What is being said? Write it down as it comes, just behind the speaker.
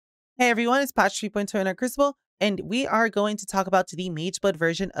Hey everyone, it's patch 3.2 in our Crucible, and we are going to talk about the Mageblood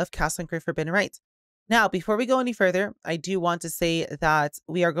version of Castle and Crit Forbidden Rite. Now, before we go any further, I do want to say that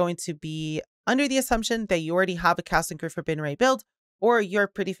we are going to be under the assumption that you already have a Castle and Crit Forbidden Rite build, or you're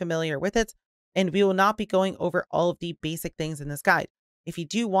pretty familiar with it, and we will not be going over all of the basic things in this guide. If you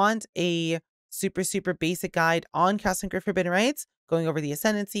do want a super basic guide on Castle and Crit Forbidden Rite, going over the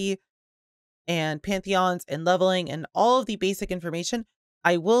Ascendancy and Pantheons and leveling and all of the basic information,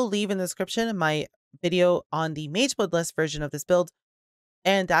 I will leave in the description my video on the Mageblood list version of this build,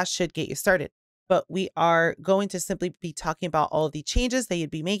 and that should get you started. But we are going to simply be talking about all of the changes that you'd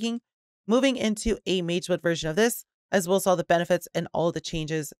be making, moving into a Mageblood version of this, as well as all the benefits and all of the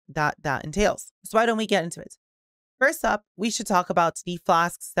changes that entails. So why don't we get into it? First up, we should talk about the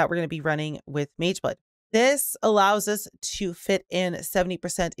flasks that we're going to be running with Mageblood. This allows us to fit in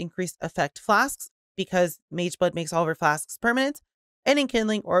 70% increased effect flasks because Mageblood makes all of our flasks permanent, and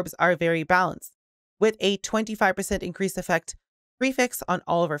enkindling orbs are very balanced. With a 25% increased effect prefix on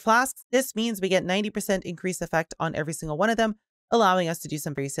all of our flasks, this means we get 90% increased effect on every single one of them, allowing us to do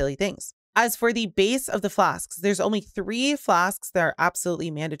some very silly things. As for the base of the flasks, there's only 3 flasks that are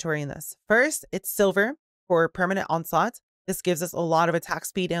absolutely mandatory in this. First, it's silver for permanent onslaught. This gives us a lot of attack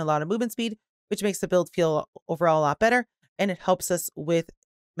speed and a lot of movement speed, which makes the build feel overall a lot better, and it helps us with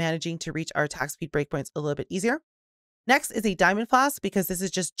managing to reach our attack speed breakpoints a little bit easier. Next is a diamond flask, because this is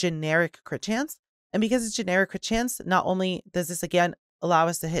just generic crit chance. And because it's generic crit chance, not only does this again allow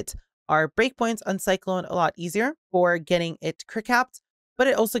us to hit our breakpoints on Cyclone a lot easier for getting it crit capped, but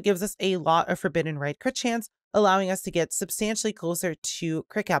it also gives us a lot of Forbidden Rite crit chance, allowing us to get substantially closer to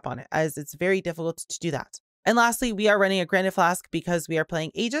crit cap on it, as it's very difficult to do that. And lastly, we are running a granite flask because we are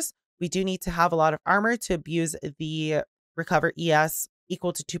playing Aegis. We do need to have a lot of armor to abuse the recover ES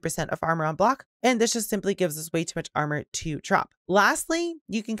equal to 2% of armor on block, and this just simply gives us way too much armor to drop. Lastly,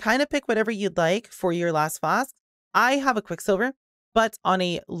 you can kind of pick whatever you'd like for your last flask. I have a Quicksilver, but on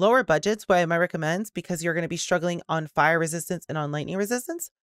a lower budget, what I might recommend, because you're going to be struggling on fire resistance and on lightning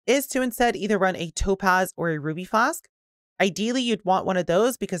resistance, is to instead either run a Topaz or a Ruby flask. Ideally, you'd want one of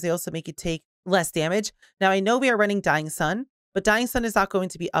those because they also make you take less damage. Now, I know we are running Dying Sun, but Dying Sun is not going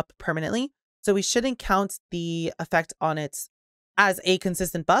to be up permanently, so we shouldn't count the effect on it as a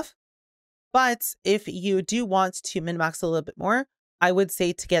consistent buff. But if you do want to min-max a little bit more, I would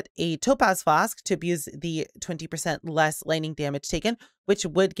say to get a Topaz Flask to abuse the 20% less lightning damage taken, which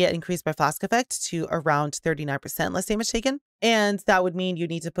would get increased by Flask effect to around 39% less damage taken. And that would mean you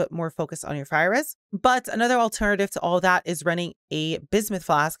need to put more focus on your fire res. But another alternative to all that is running a Bismuth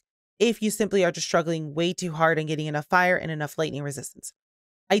Flask if you simply are just struggling way too hard and getting enough fire and enough lightning resistance.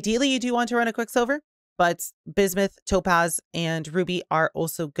 Ideally, you do want to run a Quicksilver, but Bismuth, Topaz, and Ruby are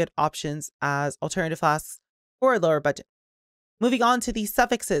also good options as alternative flasks for a lower budget. Moving on to the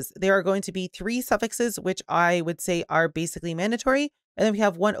suffixes, there are going to be 3 suffixes, which I would say are basically mandatory, and then we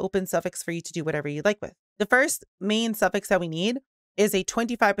have 1 open suffix for you to do whatever you like with. The first main suffix that we need is a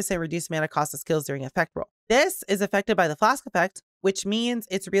 25% reduced mana cost of skills during effect roll. This is affected by the Flask effect, which means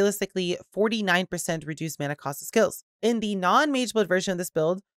it's realistically 49% reduced mana cost of skills. In the non-Mageblood version of this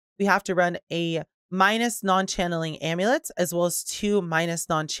build, we have to run a minus non-channeling amulet, as well as 2 minus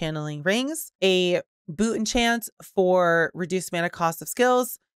non-channeling rings, a boot enchant for reduced mana cost of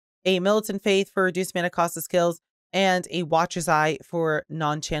skills, a militant faith for reduced mana cost of skills, and a watcher's eye for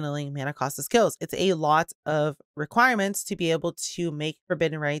non-channeling mana cost of skills. It's a lot of requirements to be able to make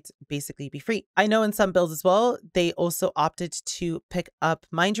Forbidden Rite basically be free. I know in some builds as well, they also opted to pick up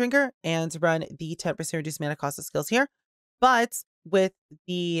Mind Drinker and run the 10% reduced mana cost of skills here. But with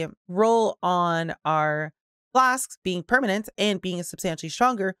the roll on our flasks being permanent and being substantially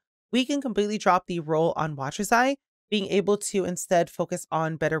stronger, we can completely drop the roll on Watcher's Eye, being able to instead focus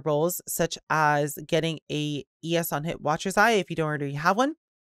on better rolls, such as getting a ES on hit Watcher's Eye if you don't already have one,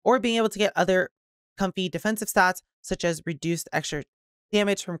 or being able to get other comfy defensive stats, such as reduced extra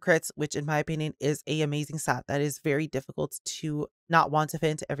damage from crits, which in my opinion is an amazing stat that is very difficult to not want to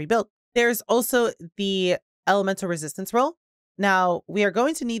fit into every build. There's also the elemental resistance roll. Now, we are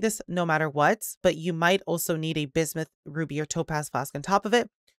going to need this no matter what, but you might also need a Bismuth, Ruby, or Topaz Flask on top of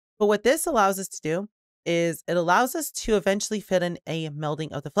it. But what this allows us to do is it allows us to eventually fit in a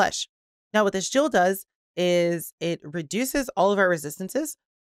Melding of the Flesh. Now, what this jewel does is it reduces all of our resistances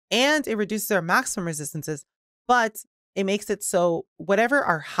and it reduces our maximum resistances, but it makes it so whatever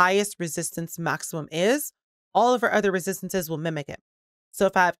our highest resistance maximum is, all of our other resistances will mimic it. So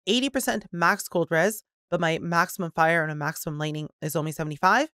if I have 80% max cold res, but my maximum fire and a maximum lightning is only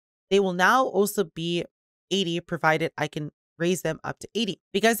 75, they will now also be 80, provided I can raise them up to 80.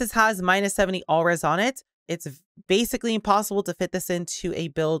 Because this has minus 70 all res on it, it's basically impossible to fit this into a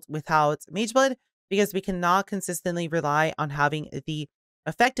build without Mageblood because we cannot consistently rely on having the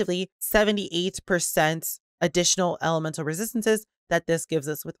effectively 78% additional elemental resistances that this gives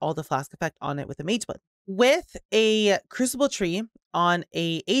us with all the flask effect on it with the Mageblood. With a Crucible tree on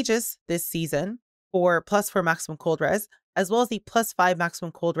a Aegis this season for +4 maximum cold res, as well as the +5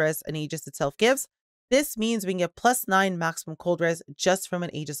 maximum cold res an Aegis itself gives, this means we can get +9 maximum cold res just from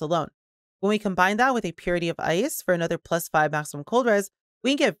an Aegis alone. When we combine that with a Purity of Ice for another +5 maximum cold res,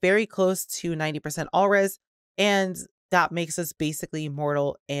 we can get very close to 90% all res, and that makes us basically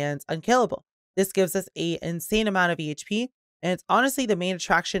mortal and unkillable. This gives us an insane amount of EHP, and it's honestly the main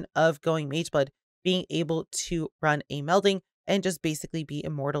attraction of going Mageblood, being able to run a Melding and just basically be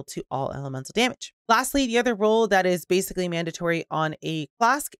immortal to all elemental damage. Lastly, the other role that is basically mandatory on a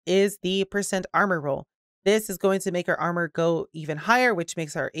flask is the % armor roll. This is going to make our armor go even higher, which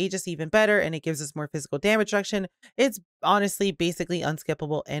makes our Aegis even better, and it gives us more physical damage reduction. It's honestly basically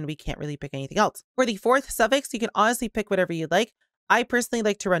unskippable, and we can't really pick anything else. For the 4th suffix, you can honestly pick whatever you like. I personally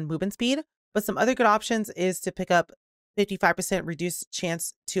like to run movement speed, but some other good options is to pick up 55% reduced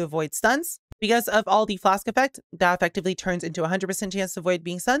chance to avoid stuns. Because of all the flask effect, that effectively turns into 100% chance to avoid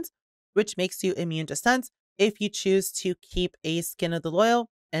being stunned, which makes you immune to stuns if you choose to keep a Skin of the Loyal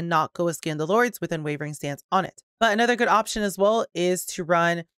and not go with Skin of the Lords with Unwavering Stance on it. But another good option as well is to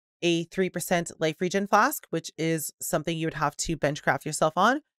run a 3% life regen flask, which is something you would have to benchcraft yourself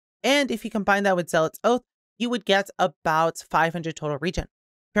on. And if you combine that with Zealot's Oath, you would get about 500 total regen.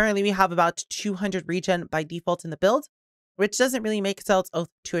 Currently, we have about 200 regen by default in the build, which doesn't really make Zealot's Oath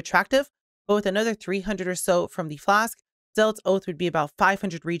too attractive. But with another 300 or so from the flask, Zealot's Oath would be about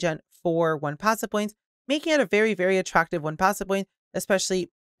 500 regen for 1 passive point, making it a very, very attractive 1 passive point, especially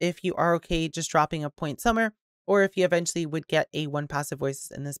if you are okay just dropping a point somewhere, or if you eventually would get a 1 passive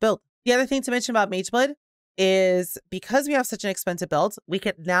voices in this build. The other thing to mention about Mageblood is because we have such an expensive build, we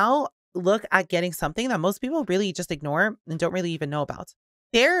can now look at getting something that most people really just ignore and don't really even know about.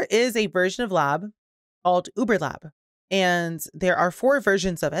 There is a version of Lab called Uber Lab, and there are 4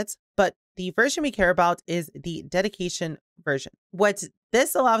 versions of it, but the version we care about is the dedication version. What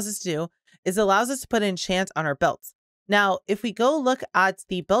this allows us to do is allows us to put an enchant on our belts. Now, if we go look at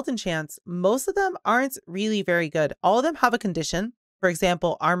the belt enchants, most of them aren't really very good. All of them have a condition. For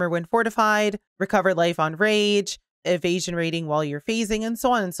example, armor when fortified, recover life on rage, evasion rating while you're phasing, and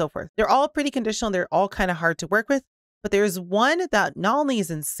so on and so forth. They're all pretty conditional. They're all kind of hard to work with, but there's one that not only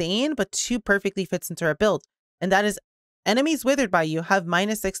is insane, but 2 perfectly fits into our build. And that is enemies withered by you have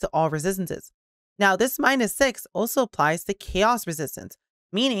 -6 to all resistances. Now, this -6 also applies to chaos resistance,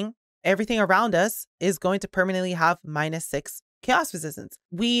 meaning everything around us is going to permanently have -6 chaos resistance.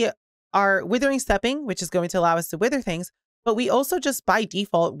 We are withering stepping, which is going to allow us to wither things, but we also just by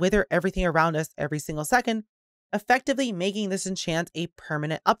default wither everything around us every single second, effectively making this enchant a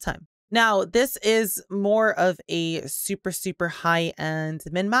permanent uptime. Now, this is more of a super, super high-end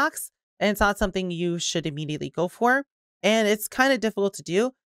min-max, and it's not something you should immediately go for. And it's kind of difficult to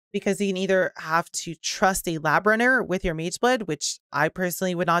do because you can either have to trust a lab runner with your Mageblood, which I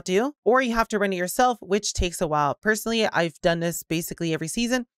personally would not do, or you have to run it yourself, which takes a while. Personally, I've done this basically every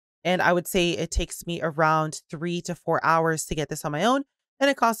season, and I would say it takes me around 3 to 4 hours to get this on my own, and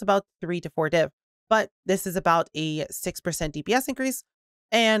it costs about 3 to 4 div. But this is about a 6% DPS increase,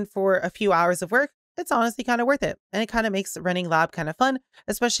 and for a few hours of work, it's honestly kind of worth it. And it kind of makes running lab kind of fun,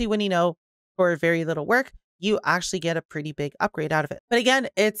 especially when you know for very little work, you actually get a pretty big upgrade out of it. But again,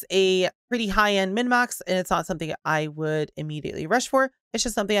 it's a pretty high-end min-max, and it's not something I would immediately rush for. It's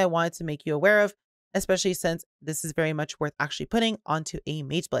just something I wanted to make you aware of, especially since this is very much worth actually putting onto a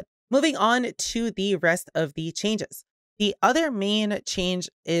Mageblood. Moving on to the rest of the changes. The other main change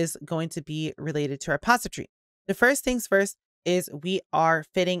is going to be related to our passive tree. The first things first is we are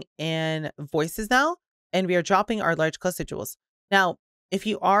fitting in voices now, and we are dropping our large cluster jewels. Now, if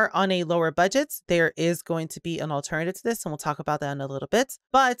you are on a lower budget, there is going to be an alternative to this, and we'll talk about that in a little bit.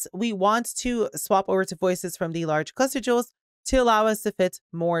 But we want to swap over to voices from the large cluster jewels to allow us to fit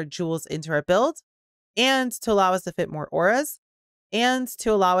more jewels into our build, and to allow us to fit more auras, and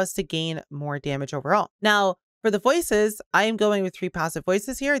to allow us to gain more damage overall. Now, for the voices, I am going with 3 passive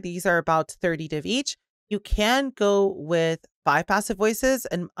voices here. These are about 30 div each. You can go with 5 passive voices,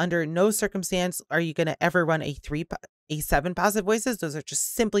 and under no circumstance are you going to ever run a 7 passive voices. Those are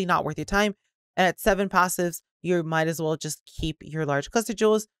just simply not worth your time. And at 7 passives, you might as well just keep your large cluster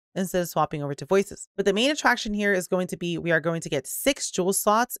jewels instead of swapping over to voices. But the main attraction here is going to be we are going to get 6 jewel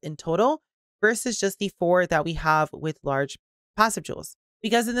slots in total versus just the 4 that we have with large passive jewels.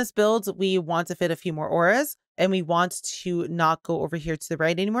 Because in this build, we want to fit a few more auras, and we want to not go over here to the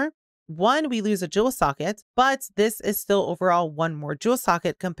right anymore. one, we lose a jewel socket, but this is still overall one more jewel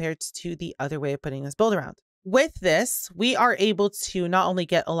socket compared to the other way of putting this build around. With this, we are able to not only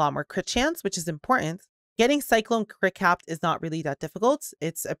get a lot more crit chance, which is important. Getting Cyclone crit capped is not really that difficult.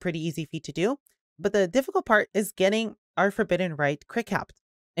 It's a pretty easy feat to do. But the difficult part is getting our Forbidden Rite crit capped.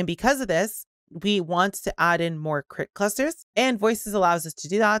 And because of this, we want to add in more crit clusters, and Voices allows us to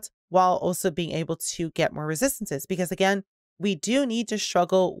do that while also being able to get more resistances. Because again, we do need to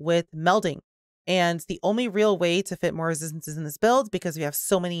struggle with melding. And the only real way to fit more resistances in this build, because we have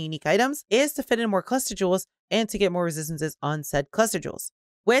so many unique items, is to fit in more cluster jewels and to get more resistances on said cluster jewels.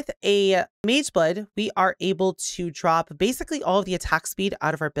 With a Mageblood, we are able to drop basically all of the attack speed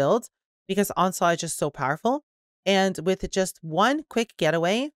out of our build because Onslaught is just so powerful. And with just one quick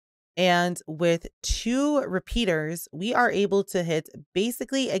getaway and with 2 repeaters, we are able to hit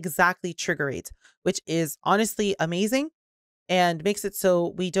basically exactly trigger rate, which is honestly amazing and makes it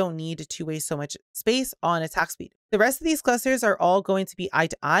so we don't need to waste so much space on attack speed. The rest of these clusters are all going to be eye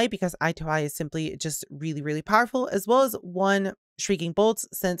to eye because eye to eye is simply just really, really powerful, as well as 1 Shrieking Bolts,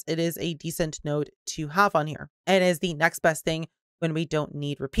 since it is a decent node to have on here and is the next best thing when we don't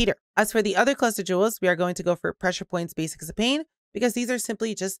need repeater. As for the other cluster jewels, we are going to go for Pressure Points, Basics of Pain, because these are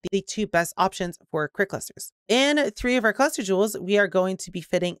simply just the 2 best options for crit clusters. In 3 of our cluster jewels, we are going to be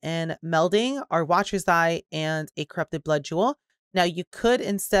fitting in Melding, our Watcher's Eye, and a Corrupted Blood jewel. Now, you could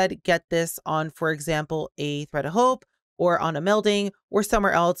instead get this on, for example, a Thread of Hope or on a Melding or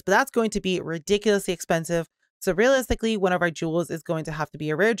somewhere else, but that's going to be ridiculously expensive. So realistically, one of our jewels is going to have to be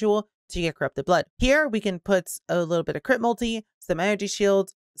a rare jewel to get Corrupted Blood. Here, we can put a little bit of crit multi, some energy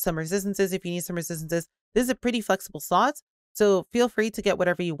shield, some resistances if you need some resistances. This is a pretty flexible slot, so feel free to get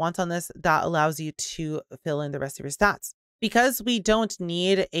whatever you want on this. That allows you to fill in the rest of your stats. Because we don't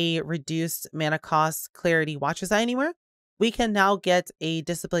need a reduced mana cost Clarity Watcher's Eye anymore, we can now get a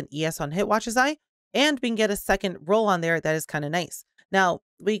Discipline ES on hit Watcher's Eye, and we can get a second roll on there that is kind of nice. Now,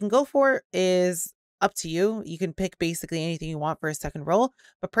 what you can go for is up to you. You can pick basically anything you want for a second roll.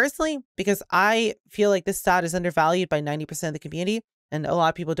 But personally, because I feel like this stat is undervalued by 90% of the community, and a lot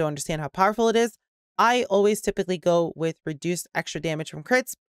of people don't understand how powerful it is, I always typically go with reduced extra damage from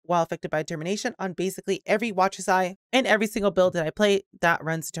crits while affected by Determination on basically every Watcher's Eye and every single build that I play that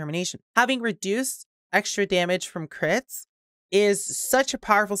runs Determination. Having reduced extra damage from crits is such a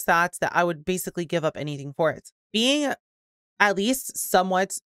powerful stat that I would basically give up anything for it. Being at least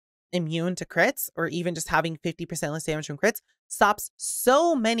somewhat immune to crits, or even just having 50% less damage from crits, stops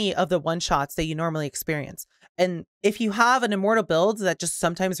so many of the one-shots that you normally experience. And if you have an immortal build that just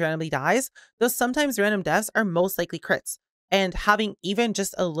sometimes randomly dies, those sometimes random deaths are most likely crits. And having even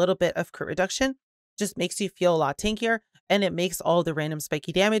just a little bit of crit reduction just makes you feel a lot tankier, and it makes all the random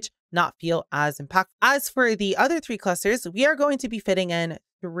spiky damage not feel as impactful. As for the other 3 clusters, we are going to be fitting in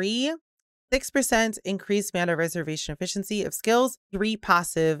 3 6% increased mana reservation efficiency of skills, 3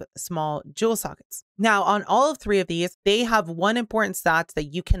 passive small jewel sockets. Now, on all of 3 of these, they have one important stat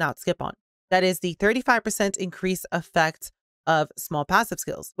that you cannot skip on. That is the 35% increase effect of small passive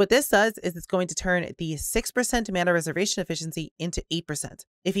skills. What this does is it's going to turn the 6% mana reservation efficiency into 8%.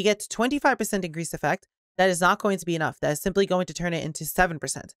 If you get to 25% increased effect, that is not going to be enough. That is simply going to turn it into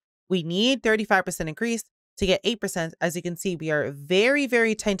 7%. We need 35% increase to get 8%. As you can see, we are very,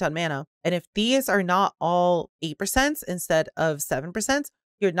 very tight on mana. And if these are not all 8% instead of 7%,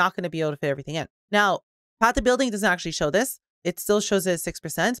 you're not going to be able to fit everything in. Now, Path to Building doesn't actually show this. It still shows it as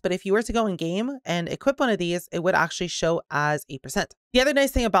 6%, but if you were to go in game and equip one of these, it would actually show as 8%. The other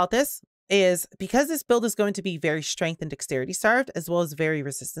nice thing about this is because this build is going to be very strength and dexterity starved, as well as very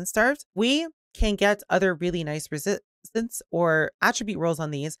resistance starved, we can get other really nice resistance or attribute rolls on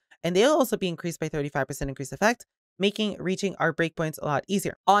these, and they'll also be increased by 35% increased effect, making reaching our breakpoints a lot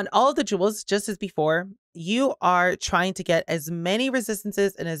easier. On all of the jewels, just as before, you are trying to get as many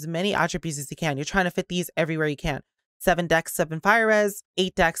resistances and as many attributes as you can. You're trying to fit these everywhere you can. 7 dex, 7 fire res,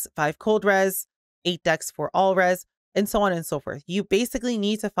 8 dex, 5 cold res, 8 dex for all res, and so on and so forth. You basically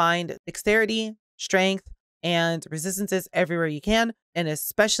need to find dexterity, strength, and resistances everywhere you can, and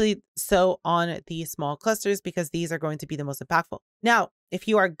especially so on the small clusters, because these are going to be the most impactful. Now, if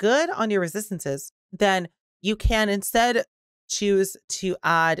you are good on your resistances, then you can instead choose to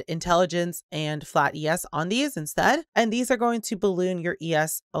add intelligence and flat ES on these instead, and these are going to balloon your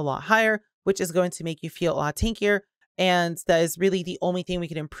ES a lot higher, which is going to make you feel a lot tankier, and that is really the only thing we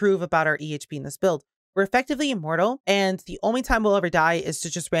can improve about our EHP in this build. We're effectively immortal, and the only time we'll ever die is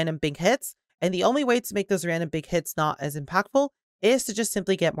to just random big hits. And the only way to make those random big hits not as impactful is to just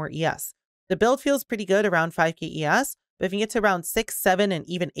simply get more ES. The build feels pretty good around 5k ES, but if you get to around 6, 7, and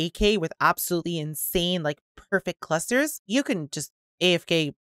even 8k with absolutely insane, like perfect clusters, you can just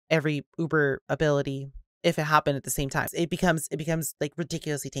AFK every Uber ability if it happened at the same time. It becomes like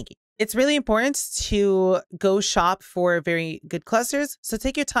ridiculously tanky. It's really important to go shop for very good clusters. So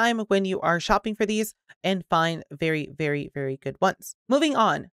take your time when you are shopping for these and find very, very, very good ones. Moving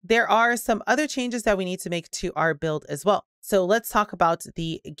on, there are some other changes that we need to make to our build as well. So let's talk about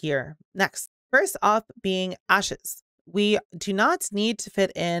the gear next. First off being ashes. We do not need to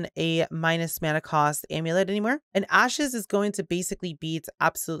fit in a minus mana cost amulet anymore. And ashes is going to basically beat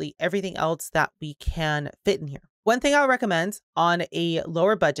absolutely everything else that we can fit in here. One thing I'll recommend on a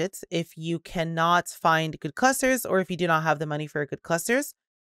lower budget, if you cannot find good clusters or if you do not have the money for good clusters,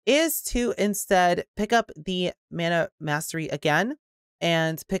 is to instead pick up the mana mastery again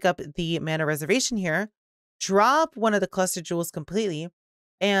and pick up the mana reservation here, drop one of the cluster jewels completely,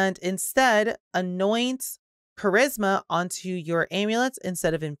 and instead anoint charisma onto your amulets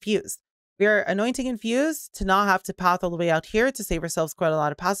instead of infused. We are anointing infused to not have to path all the way out here to save ourselves quite a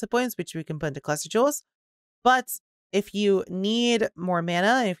lot of passive points, which we can put into cluster jewels. But if you need more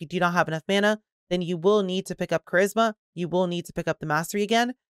mana, and if you do not have enough mana, then you will need to pick up charisma. You will need to pick up the mastery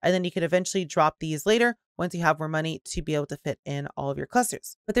again, and then you can eventually drop these later once you have more money to be able to fit in all of your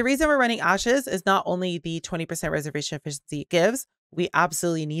clusters. But the reason we're running ashes is not only the 20% reservation efficiency it gives. We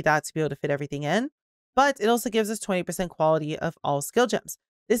absolutely need that to be able to fit everything in, but it also gives us 20% quality of all skill gems.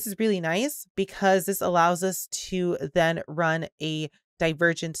 This is really nice because this allows us to then run a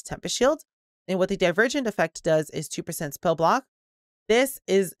divergent Tempest Shield. And what the divergent effect does is 2% spell block. This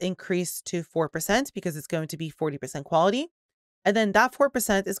is increased to 4% because it's going to be 40% quality. And then that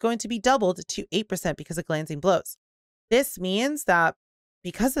 4% is going to be doubled to 8% because of glancing blows. This means that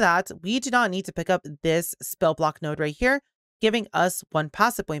because of that, we do not need to pick up this spell block node right here, giving us 1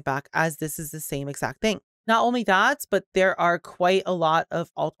 passive point back, as this is the same exact thing. Not only that, but there are quite a lot of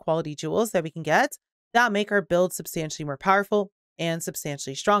alt quality jewels that we can get that make our build substantially more powerful and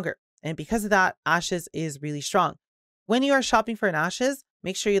substantially stronger. And because of that, ashes is really strong. When you are shopping for an ashes,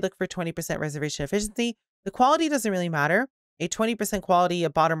 make sure you look for 20% reservation efficiency. The quality doesn't really matter. A 20% quality, a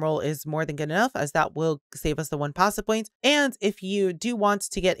bottom roll is more than good enough, as that will save us the 1 passive point. And if you do want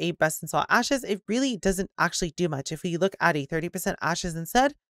to get a best in slot ashes, it really doesn't actually do much. If we look at a 30% ashes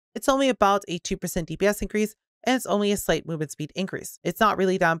instead, it's only about a 2% DPS increase, and it's only a slight movement speed increase. It's not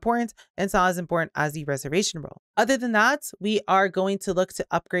really that important, and it's not as important as the reservation roll. Other than that, we are going to look to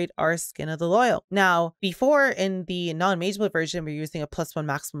upgrade our Skin of the Loyal. Now, before in the non-Mageblood version, we're using a +1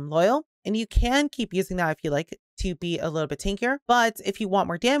 maximum loyal, and you can keep using that if you like to be a little bit tankier. But if you want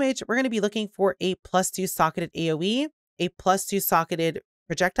more damage, we're going to be looking for a +2 socketed AoE, a +2 socketed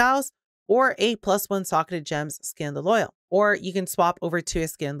projectiles, or a +1 socketed gems Skin of the Loyal. Or you can swap over to a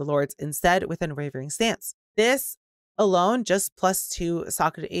Skin of the Lords instead with an Unwavering Stance. This alone, just +2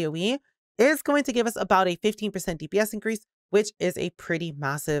 socketed AoE, is going to give us about a 15% DPS increase, which is a pretty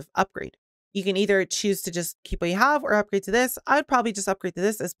massive upgrade. You can either choose to just keep what you have or upgrade to this. I'd probably just upgrade to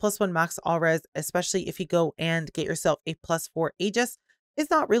this as +1 max all res, especially if you go and get yourself a +4 Aegis. It's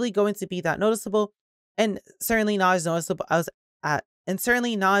not really going to be that noticeable, and certainly not as noticeable as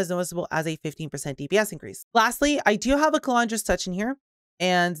a 15% DPS increase. Lastly, I do have a Calandra's Touch in here,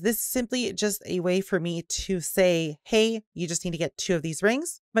 and this is simply just a way for me to say, hey, you just need to get 2 of these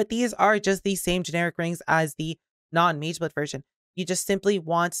rings, but these are just the same generic rings as the non-Mageblood version. You just simply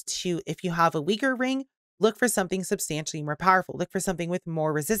want to, if you have a weaker ring, look for something substantially more powerful. Look for something with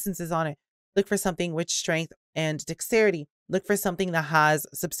more resistances on it. Look for something with strength and dexterity. Look for something that has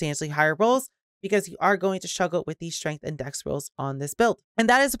substantially higher rolls, because you are going to struggle with these strength and dex rolls on this build. And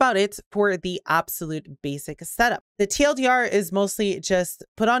that is about it for the absolute basic setup. The TLDR is mostly just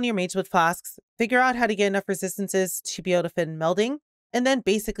put on your Mageblood Flasks, figure out how to get enough resistances to be able to fit in Melding, and then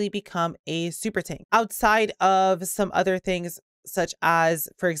basically become a super tank. Outside of some other things, such as,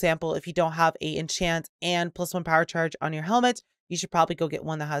 for example, if you don't have a enchant and +1 power charge on your helmet, you should probably go get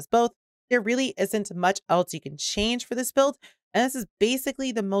one that has both. There really isn't much else you can change for this build. And this is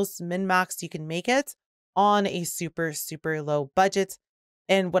basically the most min-maxed you can make it on a super, super low budget.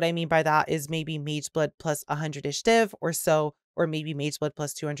 And what I mean by that is maybe Mageblood plus 100-ish div or so, or maybe Mageblood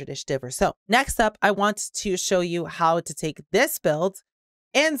plus 200-ish div or so. Next up, I want to show you how to take this build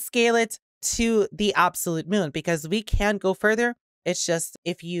and scale it to the absolute moon, because we can go further. It's just,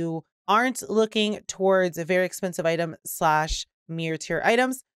 if you aren't looking towards a very expensive item / mirror tier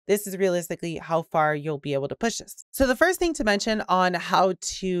items, this is realistically how far you'll be able to push this. So the first thing to mention on how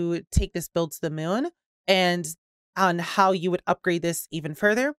to take this build to the moon and on how you would upgrade this even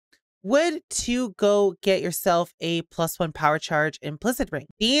further would to go get yourself a +1 power charge implicit ring.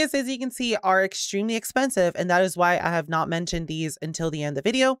 These, as you can see, are extremely expensive, and that is why I have not mentioned these until the end of the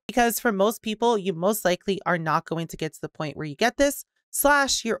video, because for most people, you most likely are not going to get to the point where you get this.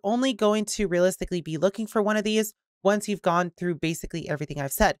 Slash, you're only going to realistically be looking for one of these once you've gone through basically everything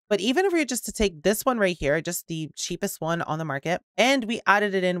I've said. But even if we were just to take this one right here, just the cheapest one on the market, and we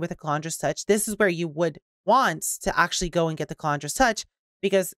added it in with a Calandra's Touch, this is where you would want to actually go and get the Calandra's Touch,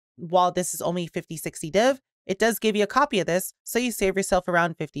 because while this is only 50-60 div, it does give you a copy of this, so you save yourself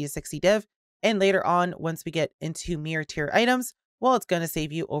around 50 to 60 div. And later on, once we get into mirror tier items, well, it's going to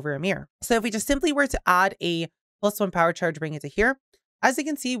save you over a mirror. So if we just simply were to add a +1 power charge ring into here, as you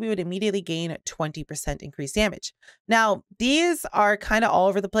can see, we would immediately gain 20% increased damage. Now, these are kind of all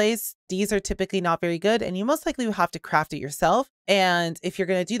over the place. These are typically not very good, and you most likely will have to craft it yourself. And if you're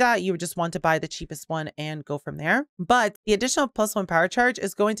going to do that, you would just want to buy the cheapest one and go from there. But the additional +1 power charge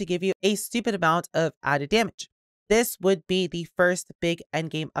is going to give you a stupid amount of added damage. This would be the first big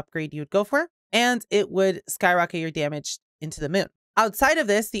endgame upgrade you would go for, and it would skyrocket your damage into the moon. Outside of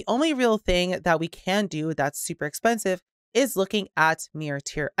this, the only real thing that we can do that's super expensive is looking at mirror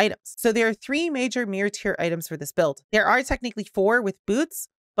tier items. So there are 3 major mirror tier items for this build. There are technically 4 with boots,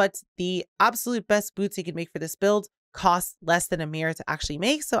 but the absolute best boots you can make for this build cost less than a mirror to actually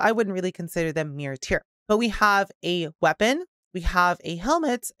make, so I wouldn't really consider them mirror tier. But we have a weapon, we have a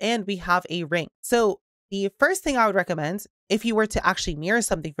helmet, and we have a ring. So the first thing I would recommend, if you were to actually mirror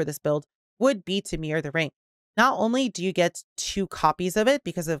something for this build, would be to mirror the ring. Not only do you get 2 copies of it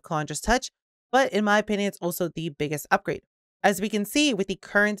because of Calandra's Touch, but in my opinion, it's also the biggest upgrade. As we can see with the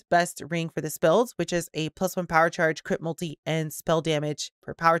current best ring for this build, which is a +1 power charge, crit multi, and spell damage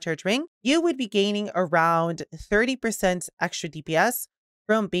per power charge ring, you would be gaining around 30% extra DPS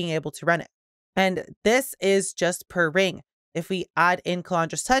from being able to run it. And this is just per ring. If we add in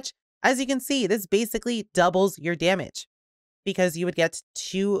Calandra's Touch, as you can see, this basically doubles your damage because you would get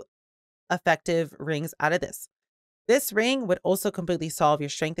 2 effective rings out of this. This ring would also completely solve your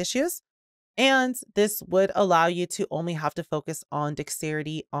strength issues. And this would allow you to only have to focus on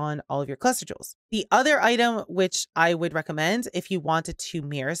dexterity on all of your cluster jewels. The other item which I would recommend if you wanted to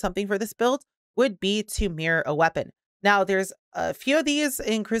mirror something for this build would be to mirror a weapon. Now, there's a few of these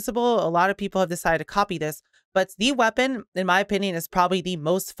in Crucible. A lot of people have decided to copy this, but the weapon, in my opinion, is probably the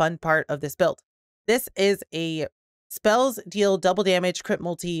most fun part of this build. This is a spells deal double damage crit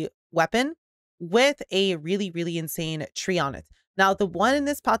multi weapon with a really, really insane tree on it. Now, the one in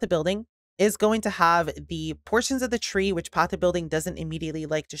this path of building is going to have the portions of the tree which path of building doesn't immediately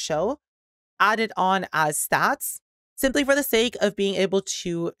like to show added on as stats, simply for the sake of being able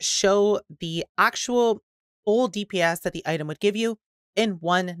to show the actual full DPS that the item would give you in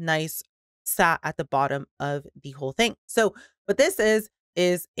one nice stat at the bottom of the whole thing. So what this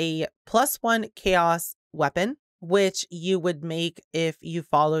is a +1 chaos weapon, which you would make if you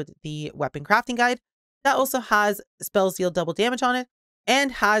followed the weapon crafting guide. That also has spells deal double damage on it,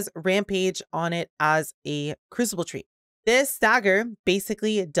 and has rampage on it as a crucible tree. This dagger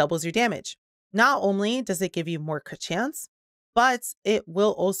basically doubles your damage. Not only does it give you more crit chance, but it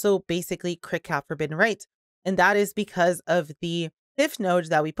will also basically crit cap Forbidden Rite. And that is because of the 5th node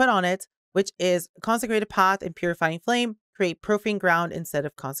that we put on it, which is Consecrated Path and Purifying Flame, create Profane Ground instead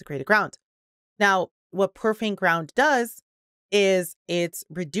of Consecrated Ground. Now, what Profane Ground does is it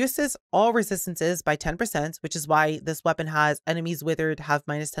reduces all resistances by 10%, which is why this weapon has enemies withered have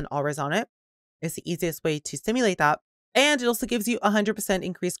 -10 all res on it. It's the easiest way to simulate that. And it also gives you 100%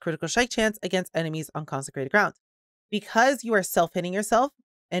 increased critical strike chance against enemies on consecrated ground. Because you are self-hitting yourself,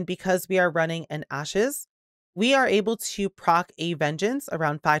 and because we are running an Ashes, we are able to proc a Vengeance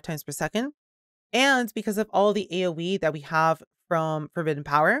around 5 times per second. And because of all the AoE that we have from Forbidden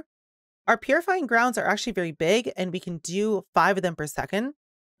Power, our Purifying Grounds are actually very big, and we can do 5 of them per second,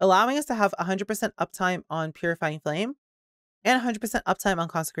 allowing us to have 100% uptime on Purifying Flame and 100% uptime on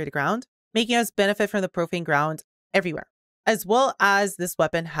Consecrated Ground, making us benefit from the Profane Ground everywhere. As well as this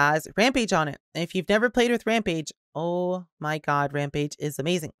weapon has Rampage on it. And if you've never played with Rampage, oh my god, Rampage is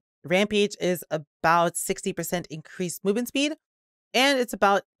amazing. Rampage is about 60% increased movement speed, and it's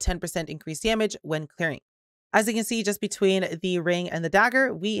about 10% increased damage when clearing. As you can see, just between the ring and the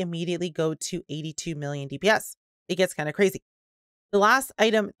dagger, we immediately go to 82 million DPS. It gets kind of crazy. The last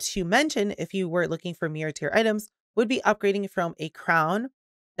item to mention, if you were looking for mirror tier items, would be upgrading from a crown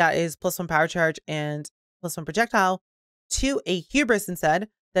that is +1 power charge and +1 projectile to a hubris instead,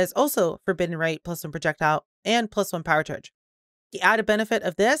 that is also Forbidden Rite +1 projectile and +1 power charge. The added benefit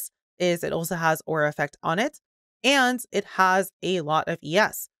of this is it also has aura effect on it, and it has a lot of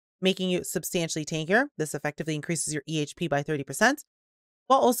ES, making you substantially tankier. This effectively increases your EHP by 30%,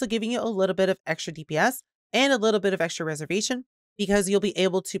 while also giving you a little bit of extra DPS and a little bit of extra reservation, because you'll be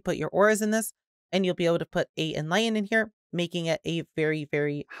able to put your auras in this, and you'll be able to put a Enlighten in here, making it a very,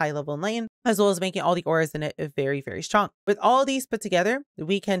 very high level lane, as well as making all the auras in it very, very strong. With all these put together,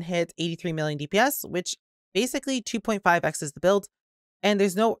 we can hit 83 million DPS, which basically 2.5x is the build. And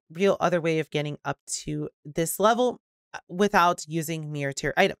there's no real other way of getting up to this level without using mirror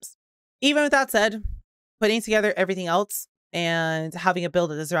tier items. Even with that said, putting together everything else and having a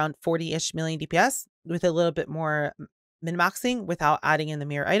build that is around 40-ish million DPS with a little bit more min-maxing without adding in the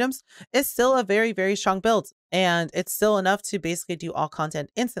mirror items is still a very, very strong build. And it's still enough to basically do all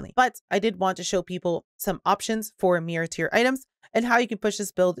content instantly. But I did want to show people some options for mirror tier items and how you can push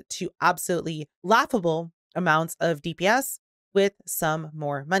this build to absolutely laughable amounts of DPS with some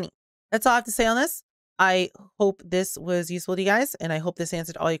more money. That's all I have to say on this. I hope this was useful to you guys, and I hope this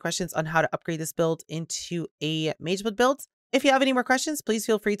answered all your questions on how to upgrade this build into a Mageblood build. If you have any more questions, please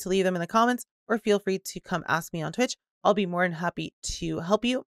feel free to leave them in the comments or feel free to come ask me on Twitch. I'll be more than happy to help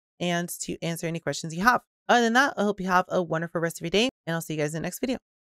you and to answer any questions you have. Other than that, I hope you have a wonderful rest of your day, and I'll see you guys in the next video.